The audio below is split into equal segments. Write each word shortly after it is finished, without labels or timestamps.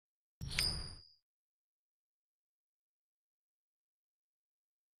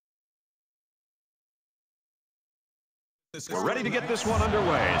We're ready to get this one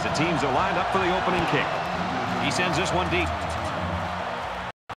underway as the teams are lined up for the opening kick. He sends this one deep.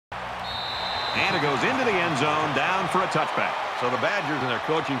 And it goes into the end zone, down for a touchback. So the Badgers and their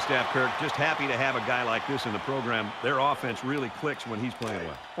coaching staff, Kirk, just happy to have a guy like this in the program. Their offense really clicks when he's playing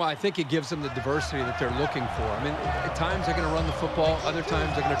well. Well, I think it gives them the diversity that they're looking for. I mean, at times they're going to run the football. Other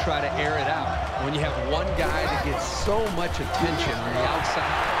times they're going to try to air it out. When you have one guy that gets so much attention on the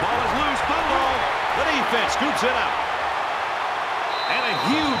outside. Ball is loose, fumble. The defense scoops it up. And a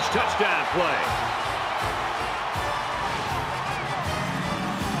huge touchdown play.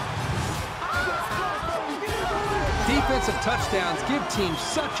 Defensive touchdowns give teams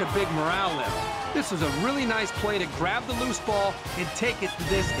such a big morale lift. This was a really nice play to grab the loose ball and take it the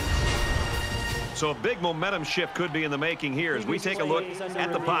distance. So a big momentum shift could be in the making here as we take a look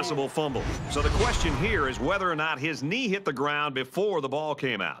at the possible fumble. So the question here is whether or not his knee hit the ground before the ball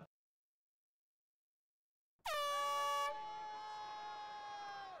came out.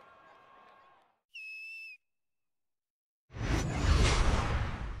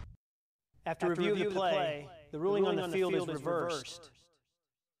 After review of the play, the ruling on the field is reversed.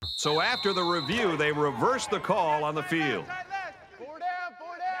 So after the review, they reverse the call on the field. Four down.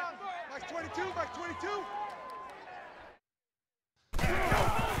 Max 22, Max 22.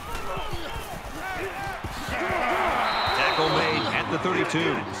 Tackle made at the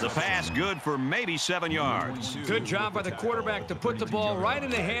 32. The pass good for maybe 7 yards. Good job by the quarterback to put the ball right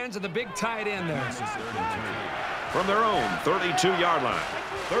in the hands of the big tight end there. From their own 32-yard line.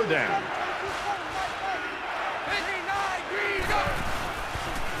 Third down.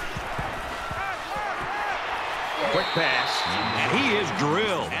 Quick pass, and he is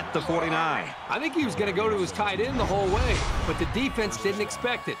drilled at the 49. I think he was going to go to his tight end the whole way, but the defense didn't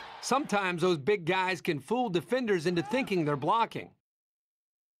expect it. Sometimes those big guys can fool defenders into thinking they're blocking.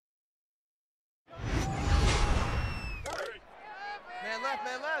 Man left.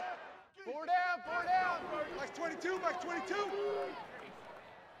 Four down. Max 22, Max 22.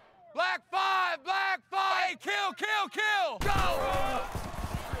 Black five. Hey, kill. Go!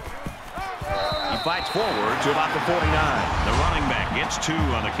 He fights forward to about the 49. The running back gets 2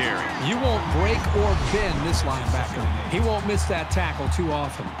 on the carry. You won't break or bend this linebacker. He won't miss that tackle too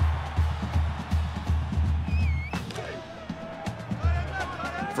often.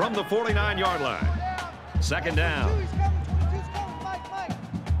 From the 49-yard line. Second down. 22's coming, Mike.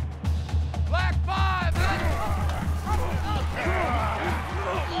 Black five.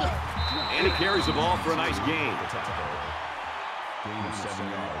 And he carries the ball for a nice gain. Gain of 7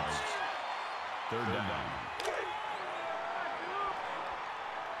 yards. Third down.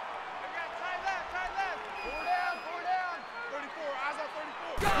 Tight left. Four down. 34, eyes on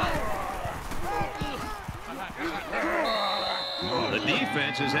 34. The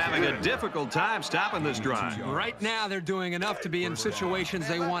defense is having a difficult time stopping this drive. Right now, they're doing enough to be in situations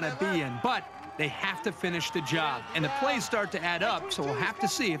they want to be in, but they have to finish the job. And the plays start to add up, so we'll have to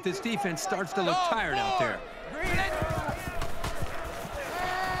see if this defense starts to look tired out there.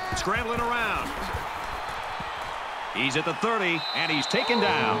 Scrambling around. He's at the 30, and he's taken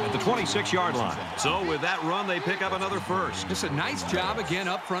down at the 26-yard line. So with that run, they pick up another first. Just a nice job again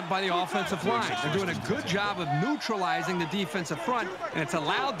up front by the offensive line. They're doing a good job of neutralizing the defensive front, and it's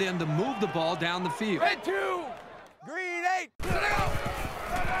allowed them to move the ball down the field. Red 2. Green 8.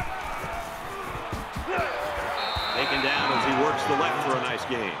 Taken down as he works the left for a nice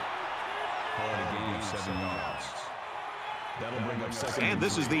gain. Call it a gain of 7 yards. That'll bring up second. And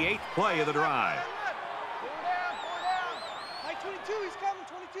this is the 8th play of the drive. Four down. Mike 22, he's coming.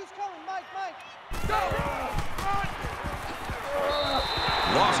 22's coming, Mike. Go!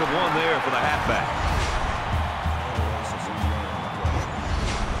 Loss of 1 there for the halfback.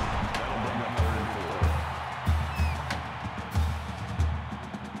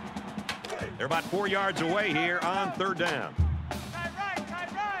 They're about 4 yards away here on third down. Tight right.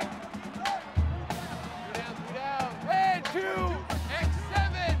 Two down. Red 2.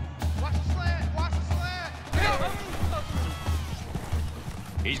 X7. Watch the slant.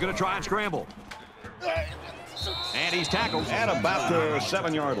 He's going to try and scramble. And he's tackled at about the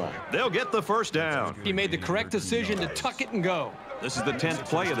 7-yard line. They'll get the first down. He made the correct decision to tuck it and go. This is the 10th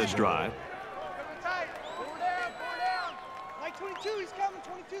play of this drive. Tight. Four down. Mike 22, he's coming.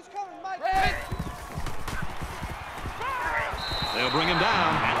 22's coming, Mike. They'll bring him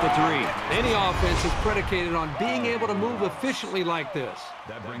down at the 3. Any offense is predicated on being able to move efficiently like this.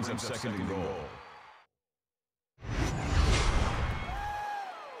 That brings up second and goal.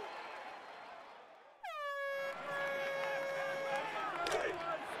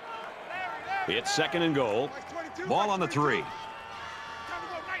 It's second and goal. Ball on the 3.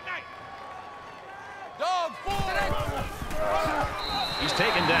 Dog, 4. He's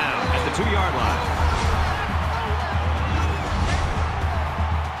taken down at the 2-yard line.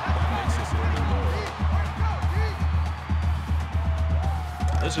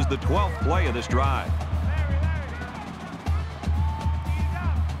 This is the 12th play of this drive.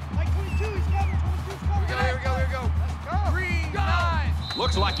 Here we go. Green 9.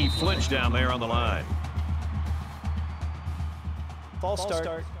 Looks like he flinched down there on the line. False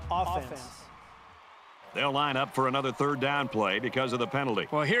start, offense. They'll line up for another 3rd down play because of the penalty.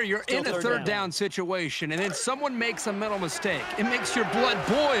 Well, here you're in a third down situation, and then someone makes a mental mistake. It makes your blood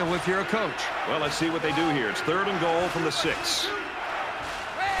boil if you're a coach. Well, let's see what they do here. It's 3rd and goal from the 6.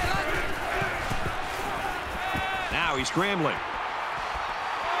 Now he's scrambling.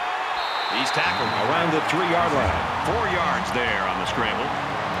 He's tackled around the 3-yard line. 4 yards there on the scramble.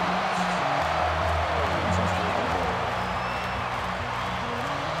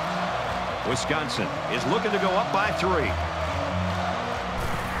 Wisconsin is looking to go up by 3.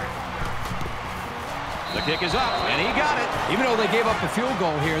 The kick is up, and he got it. Even though they gave up a field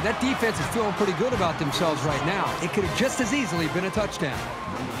goal here, that defense is feeling pretty good about themselves right now. It could have just as easily been a touchdown.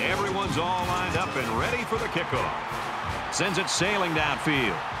 Everyone's all lined up and ready for the kickoff. Sends it sailing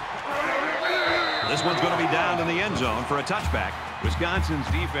downfield. This one's going to be down in the end zone for a touchback. Wisconsin's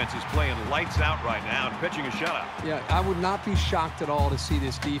defense is playing lights out right now and pitching a shutout. Yeah, I would not be shocked at all to see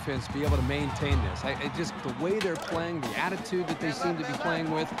this defense be able to maintain this. Just the way they're playing, the attitude that they seem to be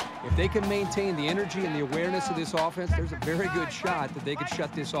playing with, if they can maintain the energy and the awareness of this offense, there's a very good shot that they could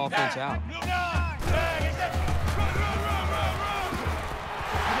shut this offense out.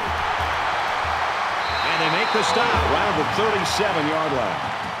 And they make the stop around the 37-yard line.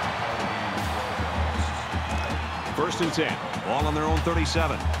 1st and 10. Ball on their own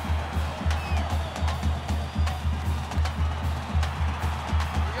 37. Here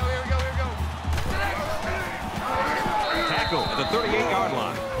we go. Tackle at the 38-yard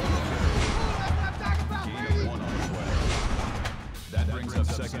line. Gain of 1 on the play. That brings up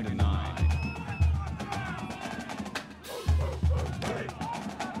 2nd and 9.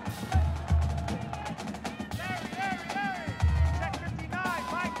 Check 59.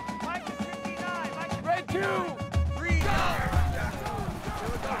 Mike is 59. Red 2.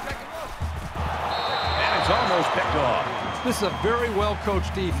 Almost picked off. This is a very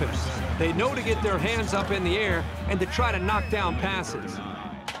well-coached defense. They know to get their hands up in the air and to try to knock down passes.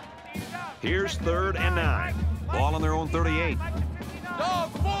 Here's 3rd and 9. Ball on their own 38.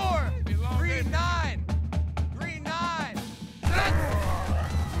 Dog 4. Green 9. Green 9.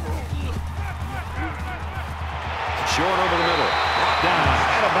 Short over the middle. Brought down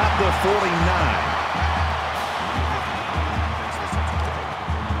at about the 49.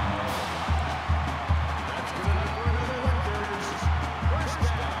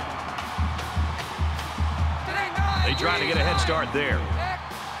 They try to get a head start there.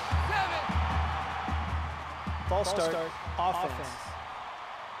 False start, offense.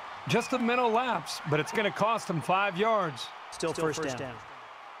 Just a mental lapse, but it's going to cost them 5 yards. Still first down.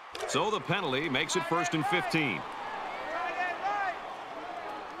 So the penalty makes it 1st and 15. Right.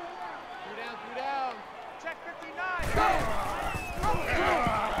 2 down. Check 59.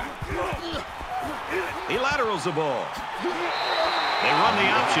 He laterals the ball. They run the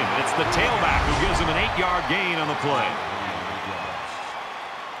option. It's the tailback who gives him an 8-yard gain on the play.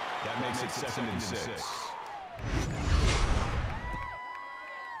 That makes it 2nd and 6.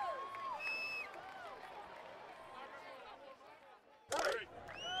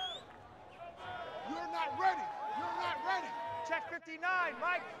 You're not ready. Check 59.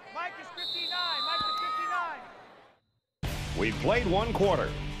 Mike is 59. Mike to 59. We've played 1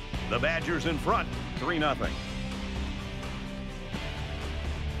 quarter. The Badgers in front, 3-0.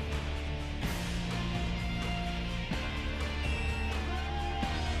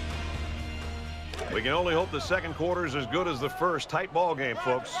 We can only hope the second quarter is as good as the first. Tight ball game,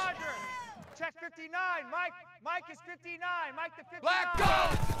 folks. Roger. Check 59. Mike is 59. Mike to 59. Black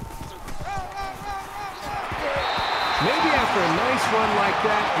goes! Maybe after a nice run like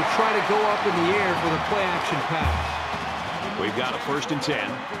that, you try to go up in the air with a play-action pass. We've got a 1st and 10.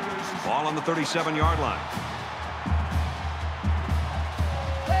 Ball on the 37-yard line.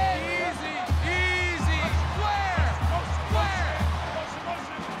 Easy. Square.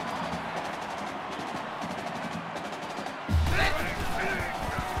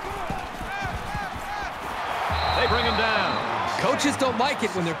 They bring him down. Coaches don't like it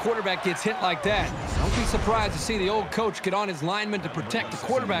when their quarterback gets hit like that. Don't be surprised to see the old coach get on his linemen to protect the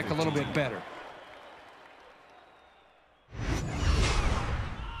quarterback a little bit better.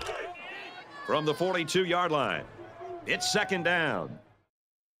 From the 42-yard line, it's 2nd down.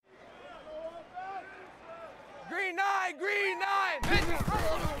 Green 9.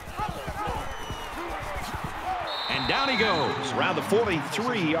 Down he goes around the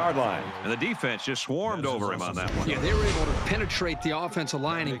 43-yard line. And the defense just swarmed over him on that one. Yeah, they were able to penetrate the offensive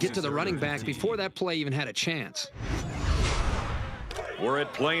line and get to the running back before that play even had a chance. We're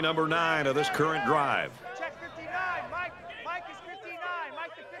at play number 9 of this current drive. Check 59. Mike is 59.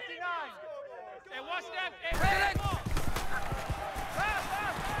 Mike to 59. And what's that?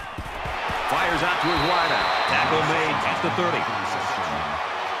 Fires out to his wideout. Tackle made at the 30.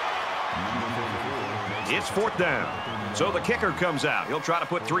 It's 4th down. So the kicker comes out. He'll try to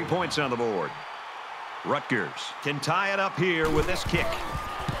put 3 points on the board. Rutgers can tie it up here with this kick.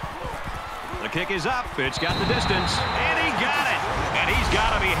 The kick is up. It's got the distance. And he got it. And he's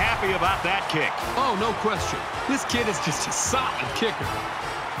got to be happy about that kick. Oh, no question. This kid is just a solid kicker.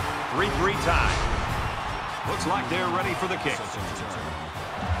 3-3 tie. Looks like they're ready for the kick.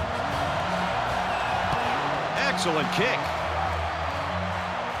 Excellent kick.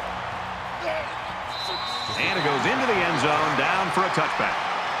 And it goes into the end zone, down for a touchback.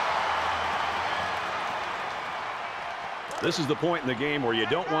 This is the point in the game where you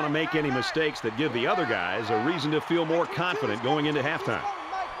don't want to make any mistakes that give the other guys a reason to feel more confident going into halftime.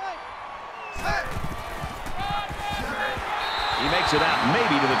 He makes it out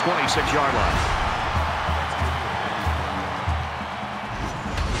maybe to the 26-yard line.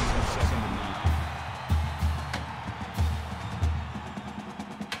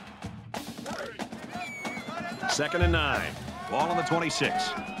 Second and 9. Ball on the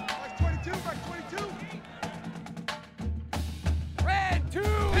 26. Red 2.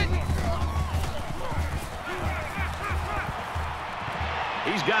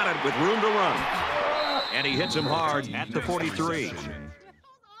 He's got it with room to run. And he hits him hard at the 43.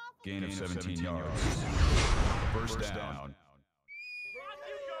 Gain of 17 yards. First down.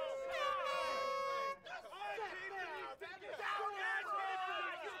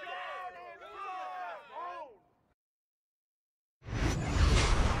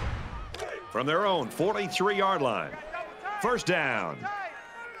 From their own 43-yard line. First down. 4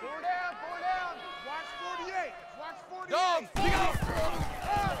 down. Watch 48. Watch 48.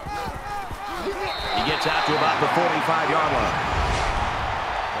 He gets out to about the 45-yard line.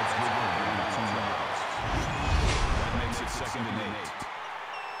 That's good. That makes it 2nd and 8.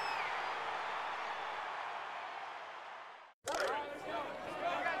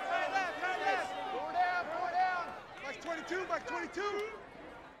 4 down. Watch 22. Watch 22.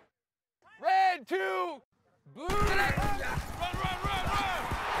 Red 2. Blue. And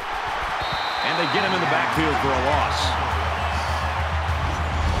they get him in the backfield for a loss.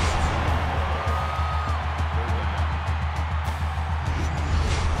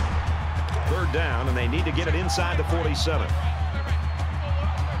 Third down, and they need to get it inside the 47.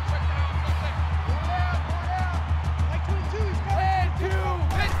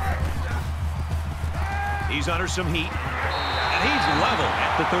 He's under some heat, and he's level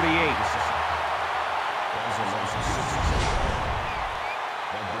at the 38.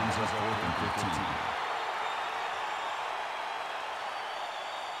 That brings us 4th and 15.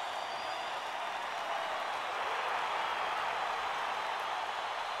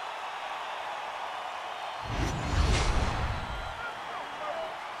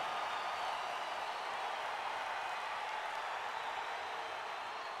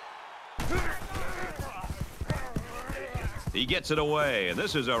 He gets it away, and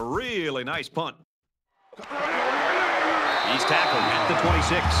this is a really nice punt. He's tackled at the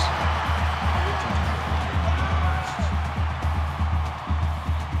 26.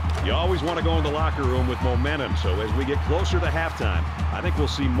 You always want to go in the locker room with momentum, so as we get closer to halftime, I think we'll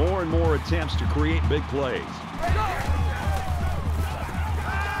see more and more attempts to create big plays.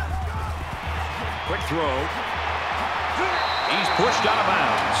 Quick throw. He's pushed out of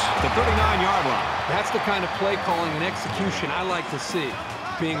bounds. The 39-yard line. That's the kind of play calling and execution I like to see.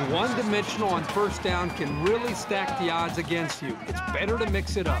 Being one-dimensional on first down can really stack the odds against you. It's better to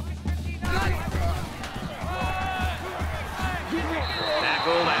mix it up.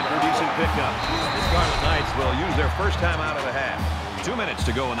 Tackled after decent pickup. The Scarlet Knights will use their first time out of the half. 2 minutes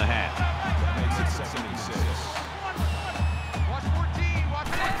to go in the half. That makes it 2nd and 6. Watch 14. Watch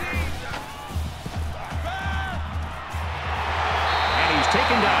 14. And he's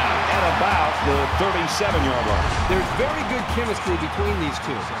taken down at about the 37-yard line. There's very good chemistry between these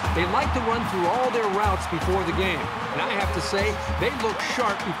two. They like to run through all their routes before the game. And I have to say, they looked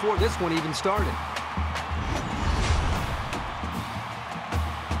sharp before this one even started.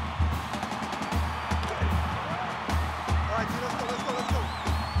 All right, let's go.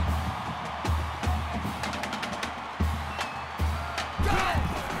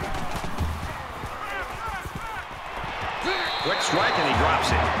 Quick strike, and he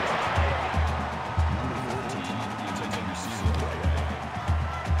drops it.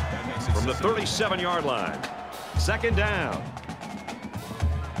 from the 37-yard line. Second down.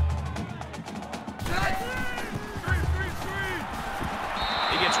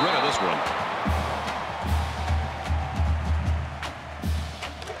 He gets rid of this one.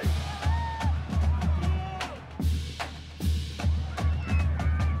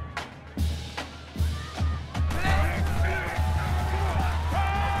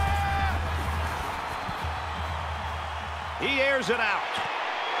 He airs it out.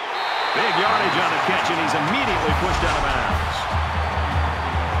 Big yardage on the catch, and he's immediately pushed out of bounds.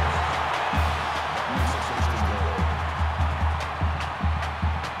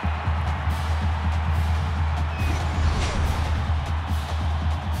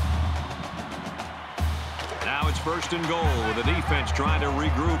 Now it's first and goal with the defense trying to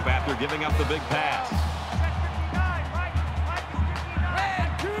regroup after giving up the big pass.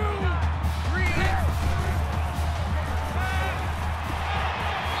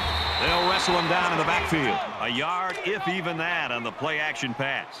 They'll wrestle him down in the backfield. A yard, if even that, on the play-action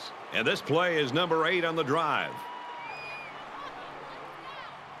pass. And this play is number 8 on the drive.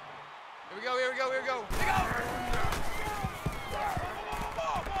 Here we go, here we go, here we go.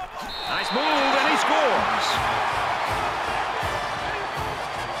 Nice move, and he scores.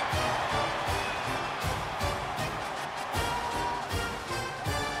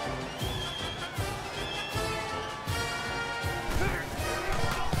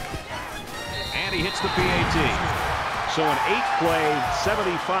 And he hits the PAT. So an 8-play,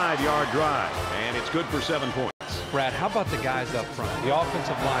 75-yard drive, and it's good for 7 points. Brad, how about the guys up front? The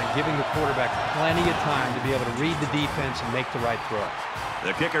offensive line giving the quarterback plenty of time to be able to read the defense and make the right throw.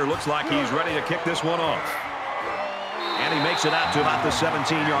 The kicker looks like he's ready to kick this one off. And he makes it out to about the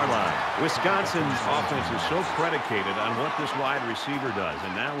 17-yard line. Wisconsin's offense is so predicated on what this wide receiver does.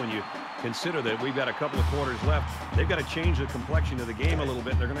 And now when you consider that we've got a couple of quarters left, they've got to change the complexion of the game a little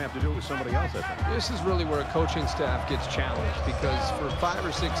bit. They're going to have to do it with somebody else, I think. This is really where a coaching staff gets challenged, because for 5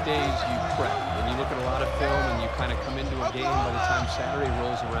 or 6 days you prep and you look at a lot of film and you kind of come into a game by the time Saturday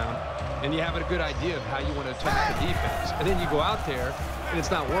rolls around and you have a good idea of how you want to attack the defense. And then you go out there and it's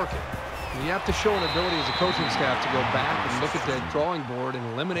not working. And you have to show an ability as a coaching staff to go back and look at the drawing board and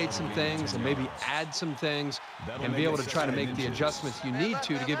eliminate some things and maybe add some things and be able to try to make the adjustments you need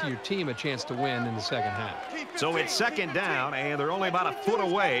to give your team a chance to win in the second half. So it's second down, and they're only about a foot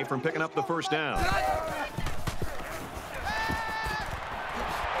away from picking up the first down.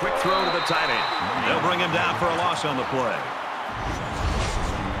 Quick throw to the tight end. They'll bring him down for a loss on the play.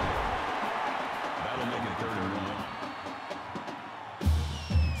 That'll make it 3rd and 1.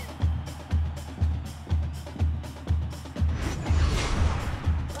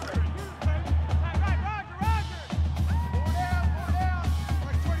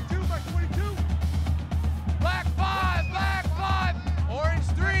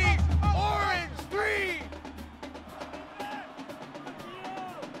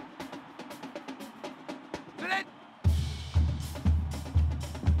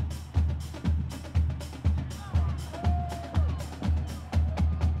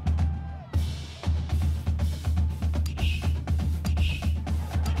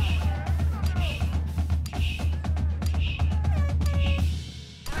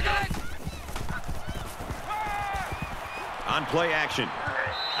 On play action.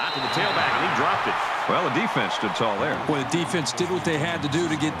 Out to the tailback, and he dropped it. Well, the defense stood tall there. Boy, the defense did what they had to do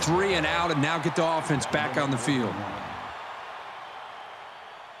to get 3 and out and now get the offense back on the field.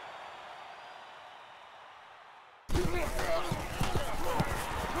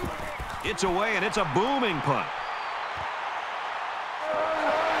 It's away, and it's a booming punt.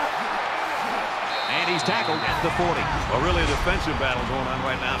 And he's tackled at the 40. Well, really a defensive battle going on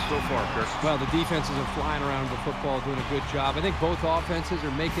right now so far, Kirk. Well, the defenses are flying around with the football, doing a good job. I think both offenses are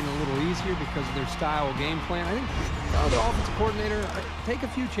making it a little easier because of their style of game plan. I think the offensive coordinator, take a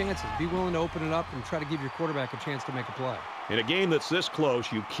few chances. Be willing to open it up and try to give your quarterback a chance to make a play. In a game that's this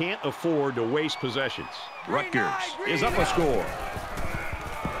close, you can't afford to waste possessions. Rutgers is up a score.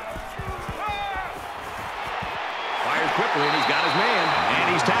 Fires quickly, and he's got his man.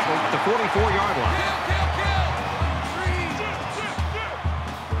 And he's tackled at the 44-yard line.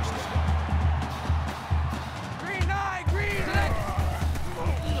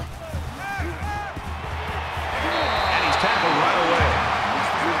 And he's tackled right away.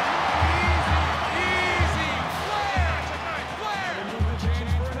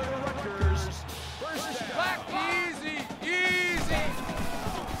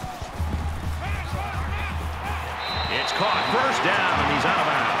 It's caught. First down, and he's out of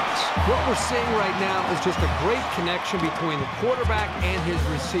bounds. What we're seeing right now is just a great connection between the quarterback and his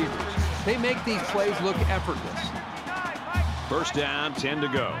receivers. They make these plays look effortless. First down, 10 to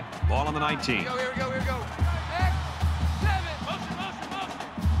go. Ball on the 19. Here we go, here we go, here we go.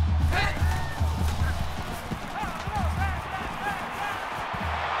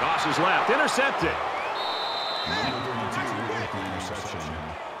 Crosses left, intercepted.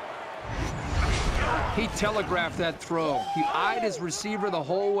 He telegraphed that throw. He eyed his receiver the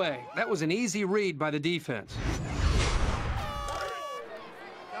whole way. That was an easy read by the defense.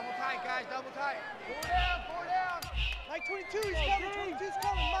 Double tight, guys, double tight. Four down. Mike 22, he's coming, 22's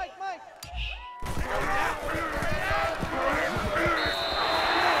coming. Mike.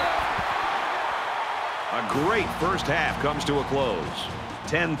 A great first half comes to a close.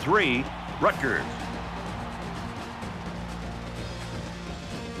 10-3, Rutgers.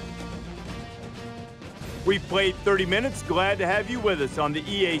 We've played 30 minutes. Glad to have you with us on the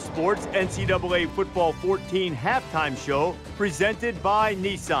EA Sports NCAA Football 14 halftime show presented by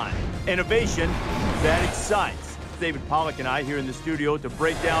Nissan. Innovation that excites. David Pollack and I here in the studio to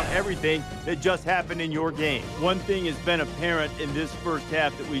break down everything that just happened in your game. One thing has been apparent in this first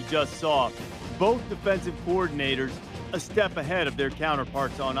half that we just saw. Both defensive coordinators a step ahead of their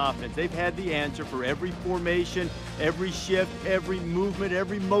counterparts on offense. They've had the answer for every formation, every shift, every movement,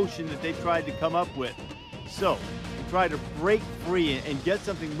 every motion that they've tried to come up with. So, to try to break free and get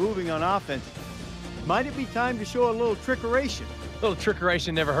something moving on offense, might it be time to show a little trickeration? A little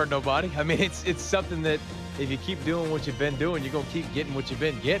trickeration never hurt nobody. I mean, it's something that if you keep doing what you've been doing, you're going to keep getting what you've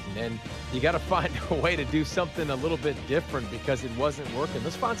been getting. And you got to find a way to do something a little bit different because it wasn't working.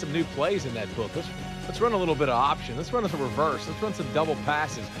 Let's find some new plays in that book. Let's run a little bit of option. Let's run a reverse. Let's run some double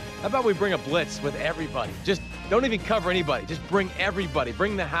passes. How about we bring a blitz with everybody? Just don't even cover anybody. Just bring everybody.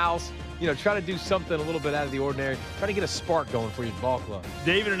 Bring the house. You know, try to do something a little bit out of the ordinary. Try to get a spark going for your ball club.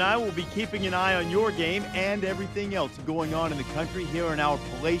 David and I will be keeping an eye on your game and everything else going on in the country here in our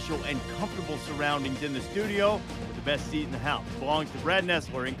palatial and comfortable surroundings in the studio with the best seat in the house. Belongs to Brad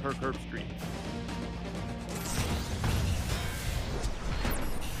Nessler in Kirkherb Street.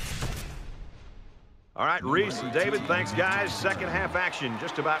 All right, Reese and David, thanks, guys. Second half action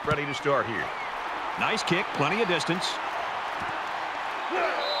just about ready to start here. Nice kick, plenty of distance.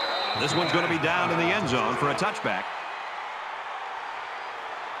 This one's going to be down in the end zone for a touchback.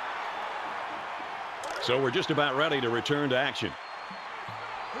 So we're just about ready to return to action.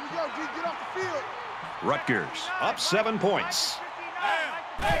 Here we go, G, get off the field. Rutgers up 7 points.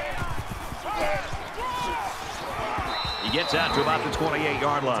 He gets out to about the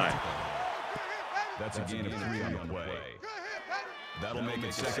 28-yard line. That's a gain of 3 on the play. That'll make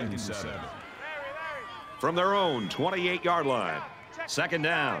it 2nd and 7. From their own 28-yard line. Second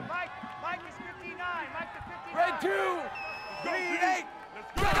down. Mike is 59. Mike to 59. Red 2. Green 8.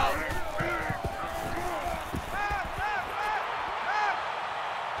 Go.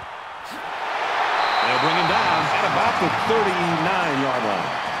 They'll bring him down at about the 39-yard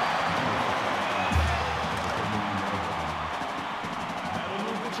line. That'll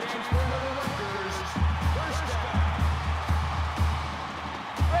move the chains for the Rutgers. First down.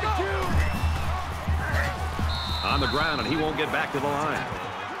 Red 2. On the ground, and he won't get back to the line.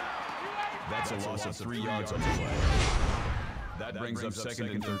 That's a loss of 3 yards on the play. That brings up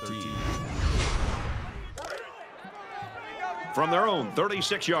 2nd and 13. From their own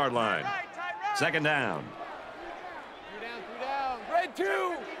 36-yard line. Second down. 3 down. Red 2.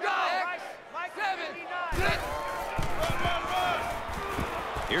 Go. Mike 7.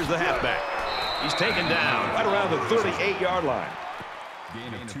 Here's the halfback. He's taken down right around the 38-yard line.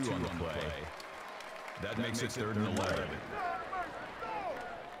 Gain of 2 on the play. That makes it 3rd and 11.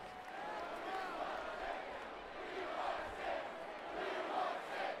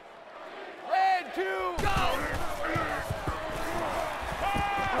 Red 2. Go.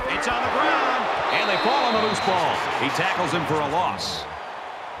 It's on the ground, and they fall on the loose ball. He tackles him for a loss.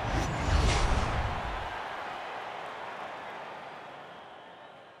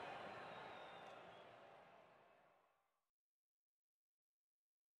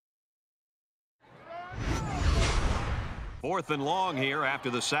 Fourth and long here after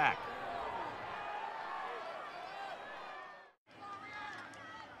the sack.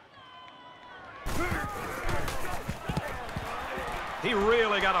 He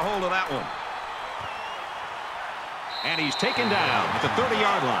really got a hold of that one. And he's taken down at the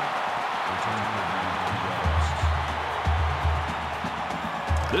 30-yard line.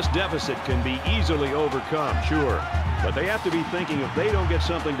 This deficit can be easily overcome, sure. But they have to be thinking if they don't get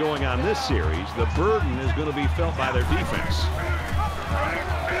something going on this series, the burden is going to be felt by their defense.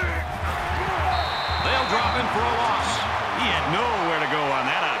 They'll drop him for a loss. He had nowhere to go on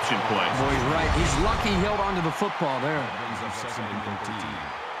that option play. Boy, he's right. He's lucky he held on to the football there. Brings up 2nd and 13.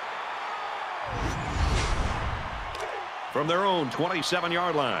 from their own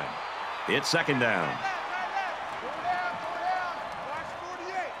 27-yard line. It's second down.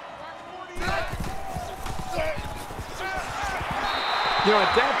 You know,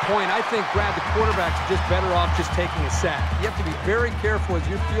 at that point, I think, Brad, the quarterback's just better off just taking a sack. You have to be very careful as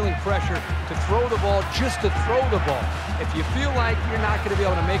you're feeling pressure to throw the ball just to throw the ball. If you feel like you're not going to be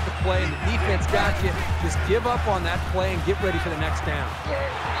able to make a play and the defense got you, just give up on that play and get ready for the next down.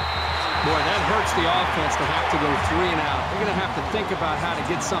 Boy, that hurts the offense to have to go 3 and out. They're going to have to think about how to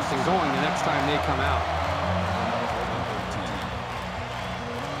get something going the next time they come out.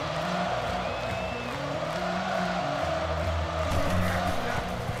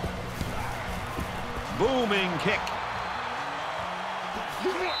 Booming kick.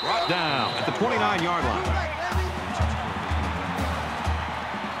 Brought down at the 29-yard line.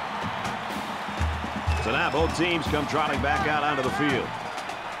 So now both teams come trotting back out onto the field.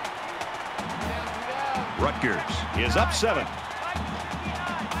 Rutgers is up 7.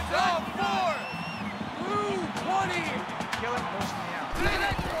 Go, 4. Blue, 20. Kill it, push me out.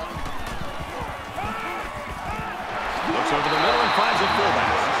 Looks over the middle and finds a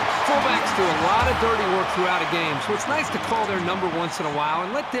fullback. Fullbacks do a lot of dirty work throughout a game, so it's nice to call their number once in a while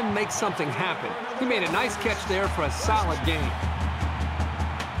and let them make something happen. He made a nice catch there for a solid gain.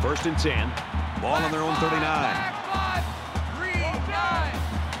 1st and 10. Ball on their own 39. 5, 3, 9.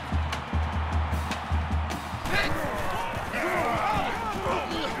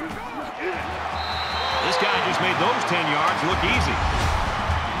 This guy just made those 10 yards look easy.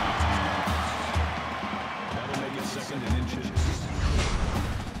 That'll make it 2nd and inches.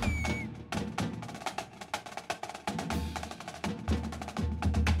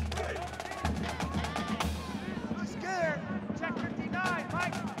 Check 59.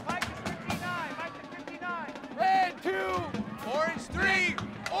 Mike is 59. Mike is 59. Red 2. Orange 3.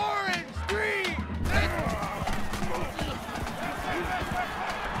 Orange 3.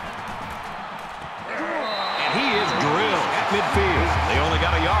 And he is drilled at midfield. They only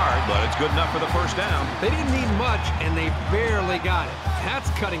got a yard, but it's good enough for the first down. They didn't need much, and they barely got it. That's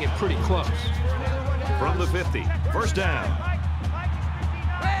cutting it pretty close. From the 50. First down.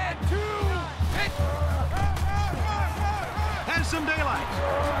 Red 2. Has some daylight.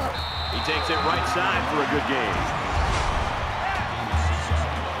 He takes it right side for a good gain.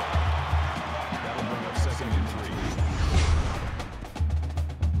 That'll bring up 2nd and 3.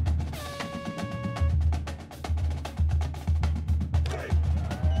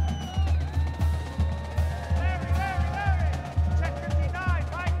 Check 59.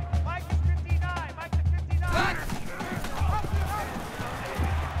 Mike is 59. Mike is 59.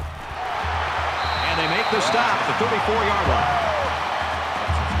 And they make the stop at the 34-yard line.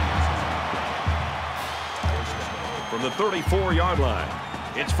 From the 34-yard line,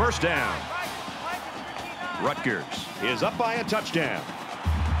 it's first down. Rutgers is up by a touchdown.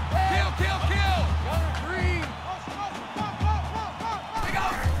 Kill, kill, kill. 3.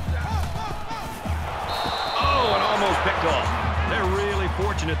 Oh, and almost picked off. They're really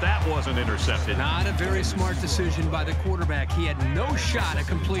fortunate that wasn't intercepted. Not a very smart decision by the quarterback. He had no shot at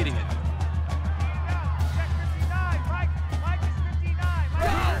completing it.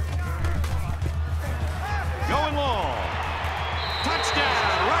 Going long.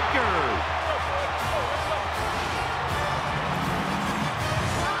 Touchdown, Rutgers.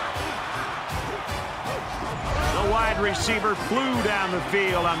 The wide receiver flew down the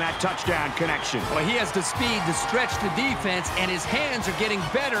field on that touchdown connection. Well, he has the speed to stretch the defense, and his hands are getting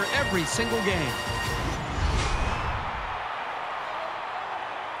better every single game.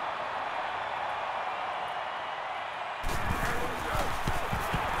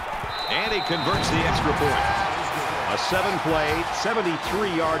 And he converts the extra point. A 7-play,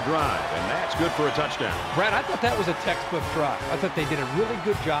 73-yard drive, and that's good for a touchdown. Brad, I thought that was a textbook drive. I thought they did a really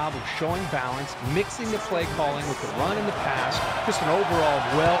good job of showing balance, mixing the play calling with the run and the pass. Just an overall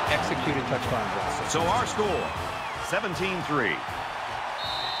well-executed touchdown drive. So our score, 17-3.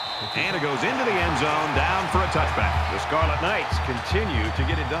 And it goes into the end zone, down for a touchback. The Scarlet Knights continue to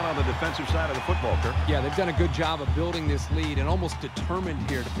get it done on the defensive side of the football, Kirk. Yeah, they've done a good job of building this lead and almost determined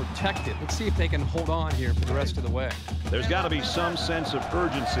here to protect it. Let's see if they can hold on here for the rest of the way. There's got to be some sense of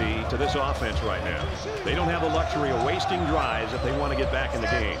urgency to this offense right now. They don't have the luxury of wasting drives if they want to get back in the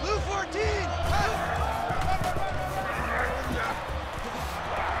game. Blue 14.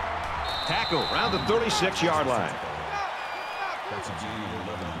 Tackle around the 36-yard line. That's a gain of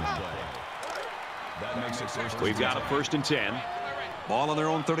 11 on the play. That makes it 1st and We've got a 1st and 10. Ball on their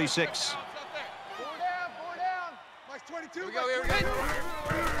own 36. 4 down. Mike's 22. Here we go, here we go.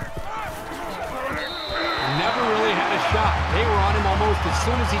 Never really had a shot. They were on him almost as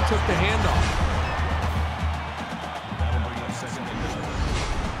soon as he took the handoff. That'll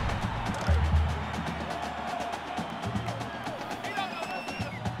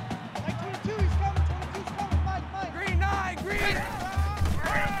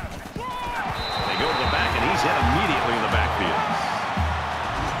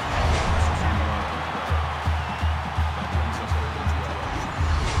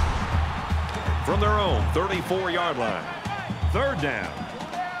from their own 34-yard line. Third down.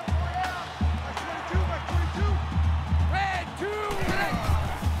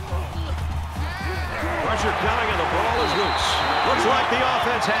 Pressure coming and the ball is loose. Looks like the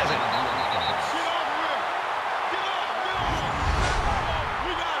offense has it.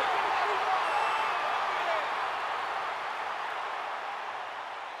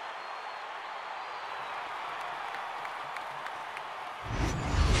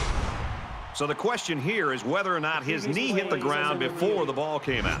 So the question here is whether or not his knee hit the ground before the ball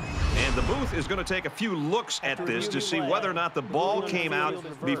came out. And the booth is going to take a few looks at this to see whether or not the ball came out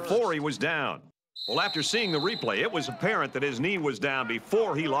before he was down. Well, after seeing the replay, it was apparent that his knee was down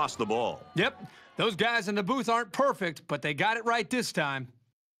before he lost the ball. Yep, those guys in the booth aren't perfect, but they got it right this time.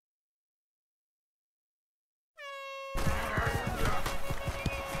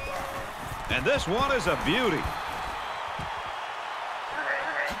 And this one is a beauty.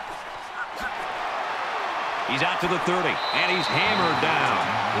 He's out to the 30, and he's hammered down.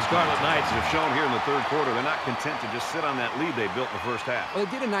 The Scarlet Knights have shown here in the third quarter they're not content to just sit on that lead they built in the first half. Well,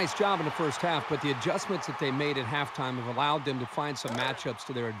 they did a nice job in the first half, but the adjustments that they made at halftime have allowed them to find some matchups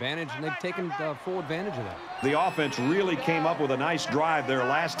to their advantage, and they've taken full advantage of that. The offense really came up with a nice drive there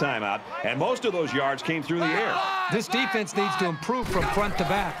last time out, and most of those yards came through the air. This defense needs to improve from front to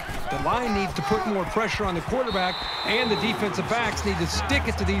back. The line needs to put more pressure on the quarterback, and the defensive backs need to stick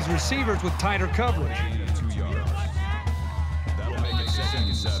it to these receivers with tighter coverage. That'll make it 2nd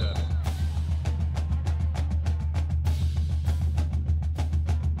and 7.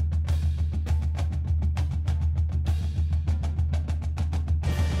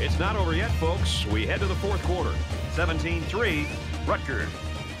 It's not over yet, folks. We head to the fourth quarter. 17-3, Rutgers.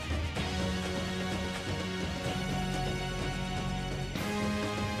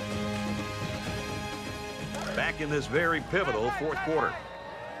 Back in this very pivotal fourth quarter.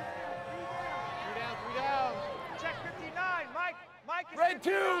 3 down. Check 59, Mike. Mike is Red 2,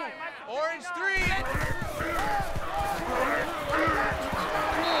 59. orange 3.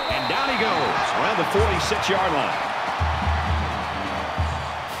 And down he goes around the 46-yard line.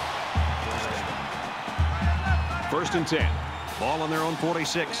 First and 10. Ball on their own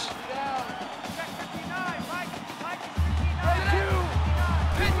 46.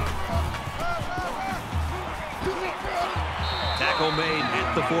 Tackle made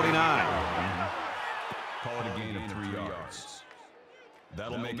at the 49. Call it a gain of 3 yards.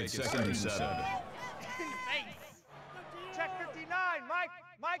 That'll make it 2nd and 7. Check 59, Mike.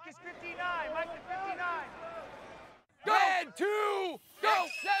 Mike is 59. Mike is 59. Red 2, go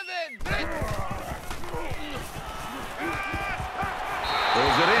 7.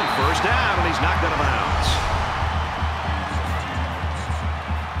 Pulls it in, first down, and he's knocked out of bounds.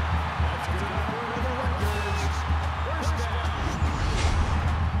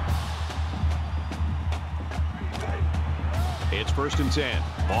 It's 1st and 10.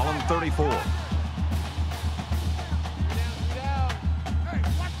 Ball on 34.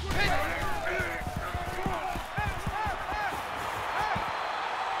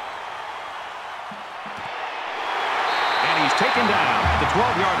 And he's taken down at the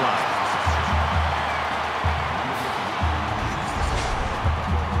 12-yard line.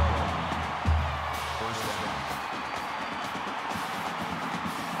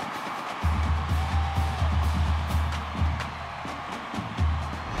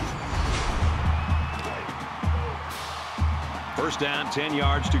 First down, 10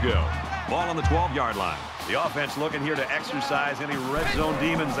 yards to go. Ball on the 12-yard line. The offense looking here to exercise any red zone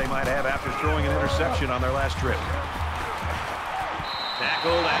demons they might have after throwing an interception on their last trip.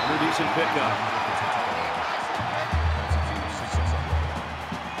 Tackled after decent pickup.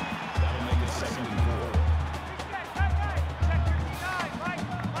 That'll make it 2nd and 4. Check 59, Mike.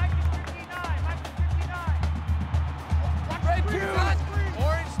 Mike is 59. Mike is 59. Red 2,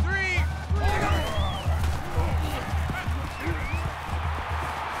 orange 3.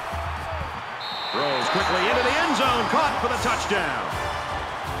 Throws quickly into the end zone, caught for the touchdown.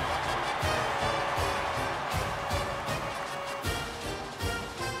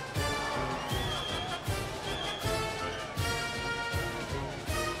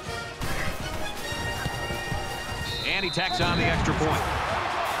 And he tacks on the extra point.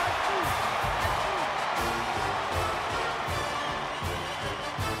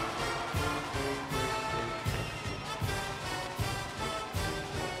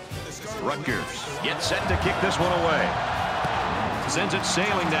 Rutgers gets set to kick this one away. Sends it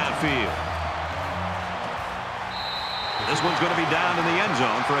sailing downfield. This one's going to be down in the end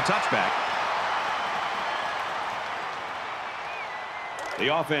zone for a touchback. The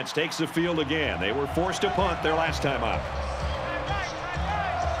offense takes the field again. They were forced to punt their last time out.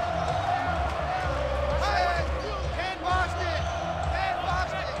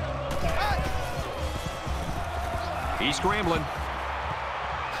 He's scrambling.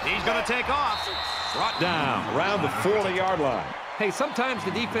 He's going to take off. Brought down around the 40-yard line. Hey, sometimes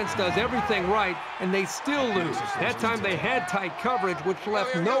the defense does everything right, and they still lose. That time they had tight coverage, which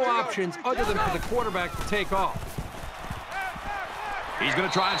left no options other than for the quarterback to take off. He's going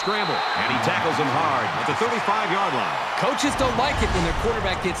to try and scramble, and he tackles him hard at the 35-yard line. Coaches don't like it when their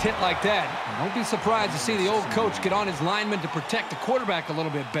quarterback gets hit like that. Don't be surprised to see the old coach get on his linemen to protect the quarterback a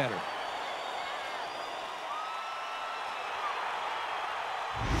little bit better.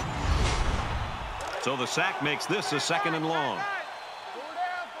 So the sack makes this a 2nd and long. 4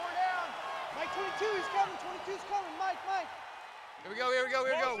 down. Mike, 22, he's coming. 22's coming. Mike. Here we go.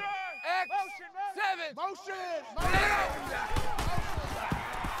 X, Motion, 7.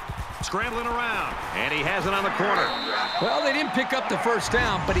 Scrambling around, and he has it on the corner. Well, they didn't pick up the first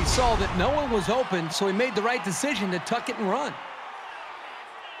down, but he saw that no one was open, so he made the right decision to tuck it and run.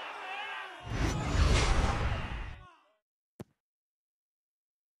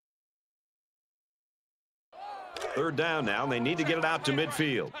 Third down now, and they need to get it out to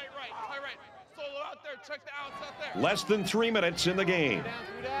midfield. Tight right. Solo out there. Check the outs out there. Less than 3 minutes in the game.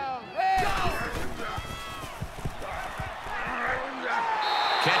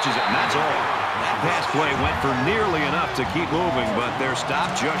 Catches it, and that's all. That pass play went for nearly enough to keep moving, but they're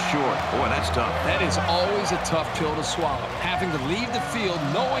stopped just short. Boy, that's tough. That is always a tough pill to swallow, having to leave the field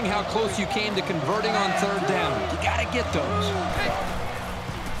knowing how close you came to converting on third down. You got to get those.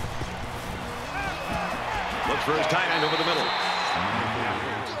 Looks for his tight end over the middle.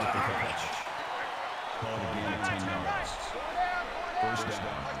 First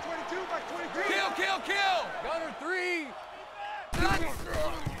down. Kill. Gunner 3.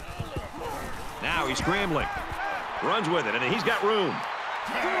 Now he's scrambling. Runs with it, and he's got room.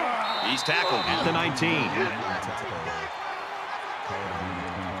 He's tackled at the 19.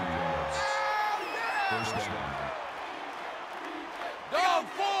 First down. Dog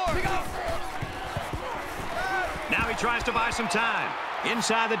 4. Now he tries to buy some time.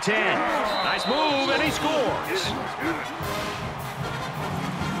 Inside the 10. Nice move, and he scores.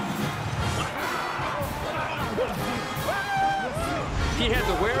 He had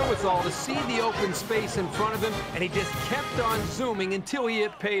the wherewithal to see the open space in front of him, and he just kept on zooming until he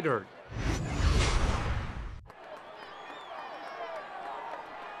hit pay dirt.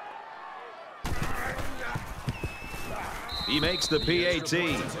 He makes the PAT.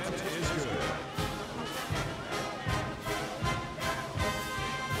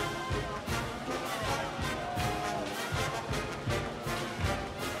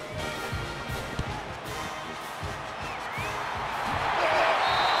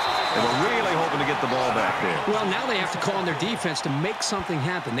 The ball back there. Well, now they have to call on their defense to make something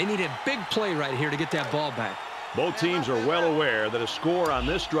happen. They need a big play right here to get that ball back. Both teams are well aware that a score on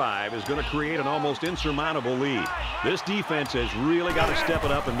this drive is going to create an almost insurmountable lead. This defense has really got to step it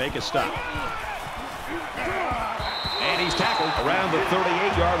up and make a stop. And he's tackled around the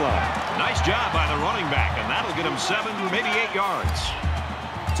 38-yard line. Nice job by the running back, and that'll get him 7, maybe 8 yards.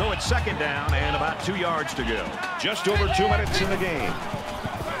 So it's 2nd down and about 2 yards to go. Just over 2 minutes in the game.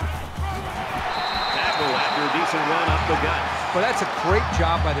 After a decent run up the gut. Well, that's a great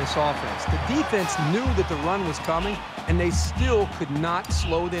job by this offense. The defense knew that the run was coming, and they still could not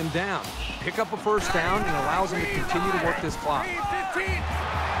slow them down. Pick up a first down and allows them to continue to work this clock. He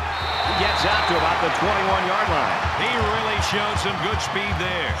gets out to about the 21-yard line. He really showed some good speed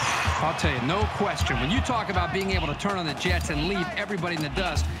there. I'll tell you, no question. When you talk about being able to turn on the jets and leave everybody in the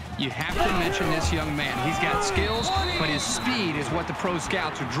dust, you have to mention this young man. He's got skills, but his speed is what the pro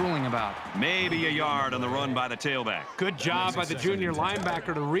scouts are drooling about. Maybe a yard on the run by the tailback. Good job by the junior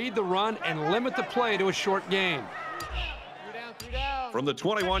linebacker to read the run and limit the play to a short gain. 3 down. From the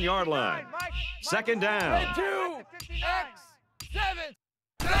 21-yard line. 2nd down. 2. X. 7.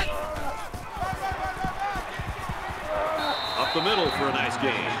 Up the middle for a nice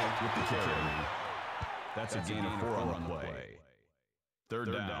gain. With the carry. That's a gain of 4 on the play.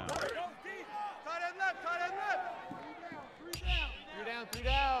 Third down. Tight end left. 3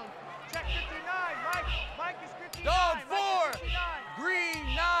 down. Check 59. Mike is 59. Dog 4. Mike is 59. Green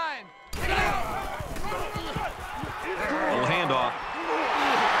 9. Little handoff.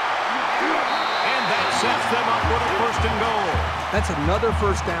 And that sets them up with a 1st and goal. That's another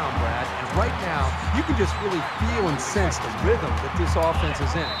first down, Brad. And right now, you can just really feel and sense the rhythm that this offense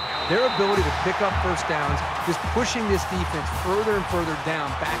is in. Their ability to pick up first downs, just pushing this defense further and further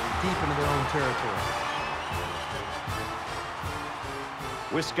down, back deep into their own territory.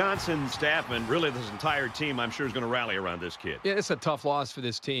 Wisconsin staff and really this entire team, I'm sure, is going to rally around this kid. Yeah, it's a tough loss for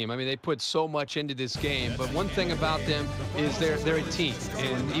this team. I mean, they put so much into this game, but one thing about them is they're a team.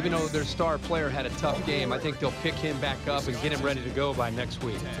 And even though their star player had a tough game, I think they'll pick him back up and get him ready to go by next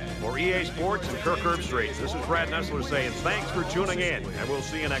week. For EA Sports and Kirk Herbstreit, this is Brad Nessler saying thanks for tuning in, and we'll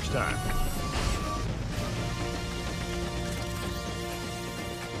see you next time.